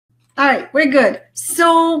All right, we're good.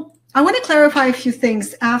 So I want to clarify a few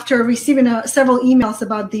things after receiving several emails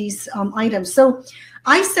about these items. So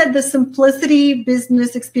I said the Simplicity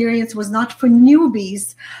Business Experience was not for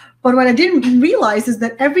newbies, but what I didn't realize is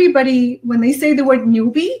that everybody, when they say the word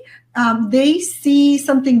newbie, they see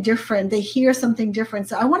something different. They hear something different.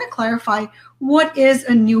 So I want to clarify what is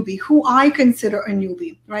a newbie, who I consider a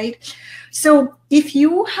newbie, right? So if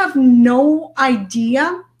you have no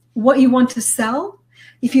idea what you want to sell,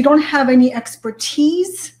 if you don't have any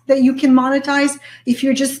expertise that you can monetize, if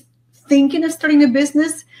you're just thinking of starting a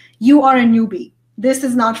business, you are a newbie. This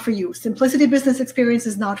is not for you. Simplicity Business Experience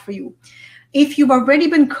is not for you. If you've already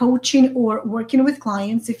been coaching or working with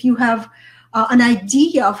clients, if you have an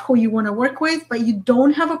idea of who you want to work with, but you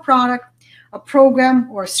don't have a product, a program,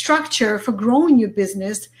 or a structure for growing your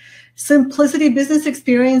business, Simplicity Business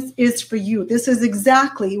Experience is for you. This is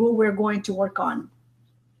exactly what we're going to work on.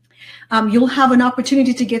 You'll have an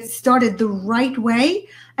opportunity to get started the right way,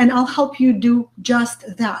 and I'll help you do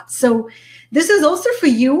just that. So this is also for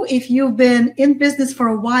you if you've been in business for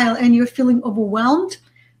a while and you're feeling overwhelmed,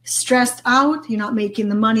 stressed out, you're not making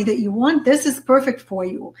the money that you want. This is perfect for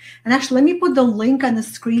you. And actually, let me put the link on the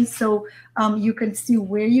screen so you can see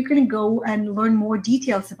where you can go and learn more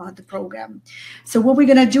details about the program. So what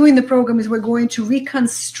we're going to do in the program is we're going to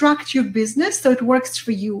reconstruct your business so it works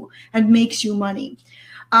for you and makes you money.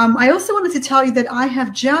 I also wanted to tell you that I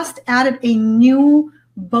have just added a new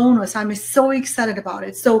bonus. I'm so excited about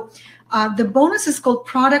it. So the bonus is called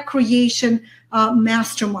Product Creation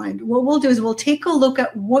Mastermind. What we'll do is we'll take a look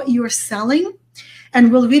at what you're selling and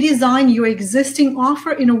we'll redesign your existing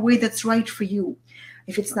offer in a way that's right for you.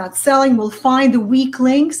 If it's not selling, we'll find the weak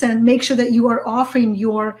links and make sure that you are offering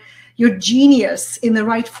your genius in the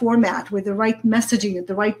right format with the right messaging and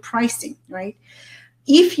the right pricing, right?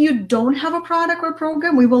 If you don't have a product or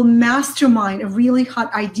program, we will mastermind a really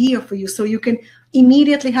hot idea for you so you can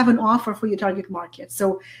immediately have an offer for your target market.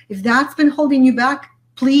 So if that's been holding you back,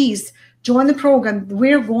 please join the program.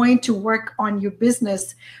 We're going to work on your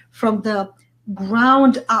business from the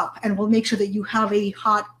ground up, and we'll make sure that you have a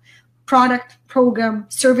hot product, program,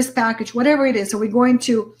 service package, whatever it is. So we're going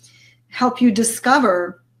to help you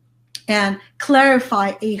discover and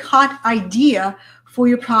clarify a hot idea for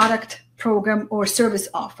your product, program, or service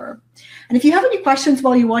offer. And if you have any questions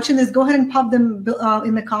while you're watching this, go ahead and pop them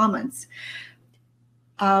in the comments.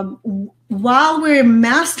 While we're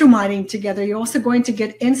masterminding together, you're also going to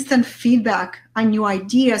get instant feedback on your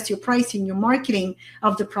ideas, your pricing, your marketing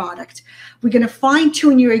of the product. We're going to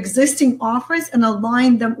fine-tune your existing offers and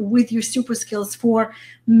align them with your super skills for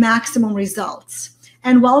maximum results.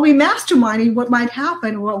 And while we masterminding, what might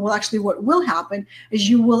happen, well, actually what will happen is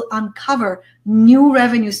you will uncover new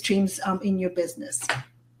revenue streams in your business.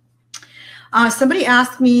 Somebody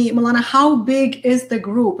asked me, Milana, how big is the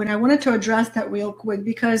group? And I wanted to address that real quick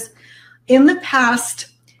because in the past,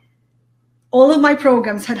 all of my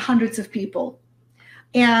programs had hundreds of people.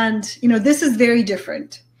 And this is very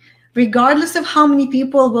different. Regardless of how many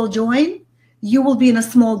people will join, you will be in a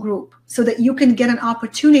small group so that you can get an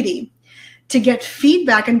opportunity to get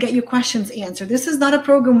feedback and get your questions answered. This is not a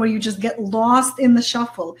program where you just get lost in the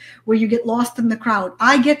shuffle, where you get lost in the crowd.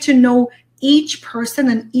 I get to know each person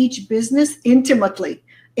and each business intimately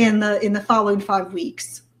in the following 5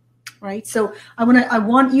 weeks, right? So I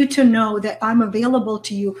want you to know that I'm available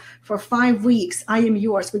to you for 5 weeks. I am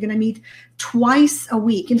yours. We're going to meet twice a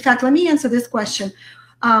week. In fact, let me answer this question.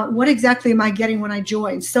 What exactly am I getting when I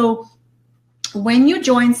join? So when you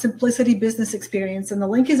join Simplicity Business Experience, and the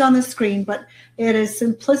link is on the screen, but it is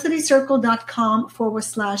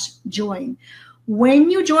simplicitycircle.com/join. When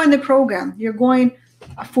you join the program, you're going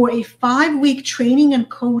for a 5-week training and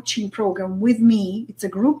coaching program with me. It's a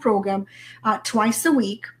group program twice a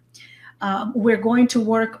week. We're going to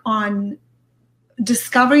work on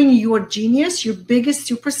discovering your genius, your biggest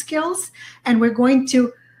super skills, and we're going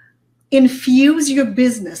to infuse your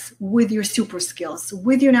business with your super skills,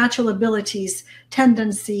 with your natural abilities,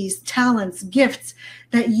 tendencies, talents, gifts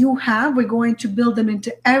that you have. We're going to build them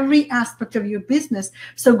into every aspect of your business.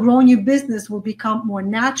 So growing your business will become more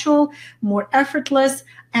natural, more effortless,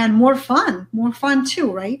 and more fun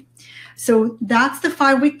too, right? So that's the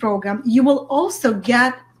 5-week program. You will also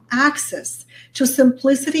get access to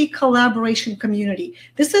Simplicity Collaboration Community.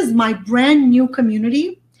 This is my brand new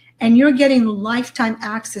community, and you're getting lifetime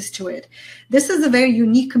access to it. This is a very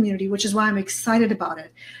unique community, which is why I'm excited about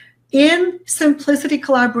it. In Simplicity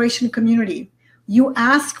Collaboration Community, you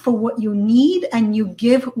ask for what you need and you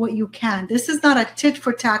give what you can. This is not a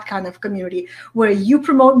tit-for-tat kind of community where you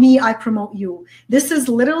promote me, I promote you. This is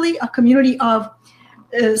literally a community of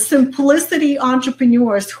simplicity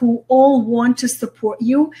entrepreneurs who all want to support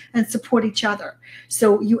you and support each other.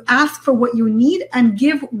 So you ask for what you need and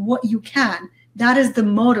give what you can. That is the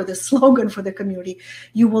motto, the slogan for the community.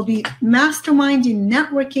 You will be masterminding,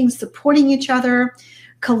 networking, supporting each other,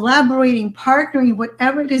 collaborating, partnering,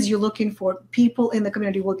 whatever it is you're looking for. People in the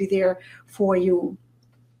community will be there for you.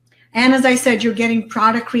 And as I said, you're getting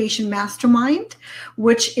Product Creation Mastermind,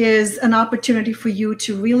 which is an opportunity for you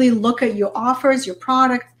to really look at your offers, your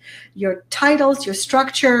product, your titles, your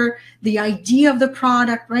structure, the idea of the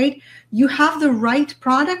product, right? You have the right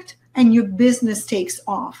product and your business takes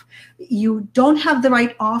off. You don't have the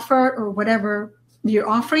right offer or whatever you're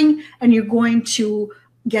offering, and you're going to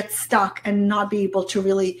get stuck and not be able to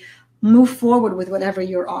really move forward with whatever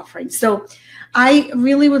you're offering. So I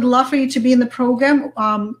really would love for you to be in the program.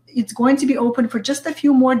 It's going to be open for just a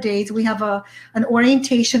few more days. We have an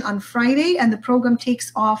orientation on Friday, and the program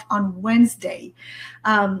takes off on Wednesday.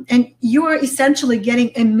 And you are essentially getting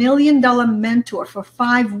 $1 million mentor for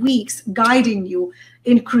 5 weeks, guiding you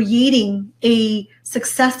in creating a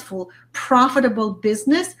successful, profitable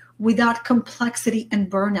business without complexity and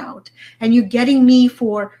burnout. And you're getting me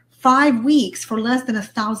for 5 weeks for less than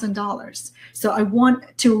 $1,000. So I want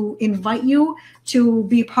to invite you to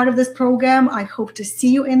be part of this program. I hope to see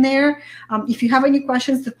you in there. If you have any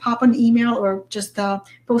questions, just pop an email or just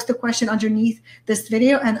post a question underneath this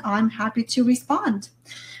video, and I'm happy to respond.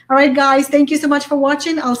 All right, guys, thank you so much for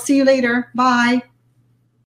watching. I'll see you later. Bye.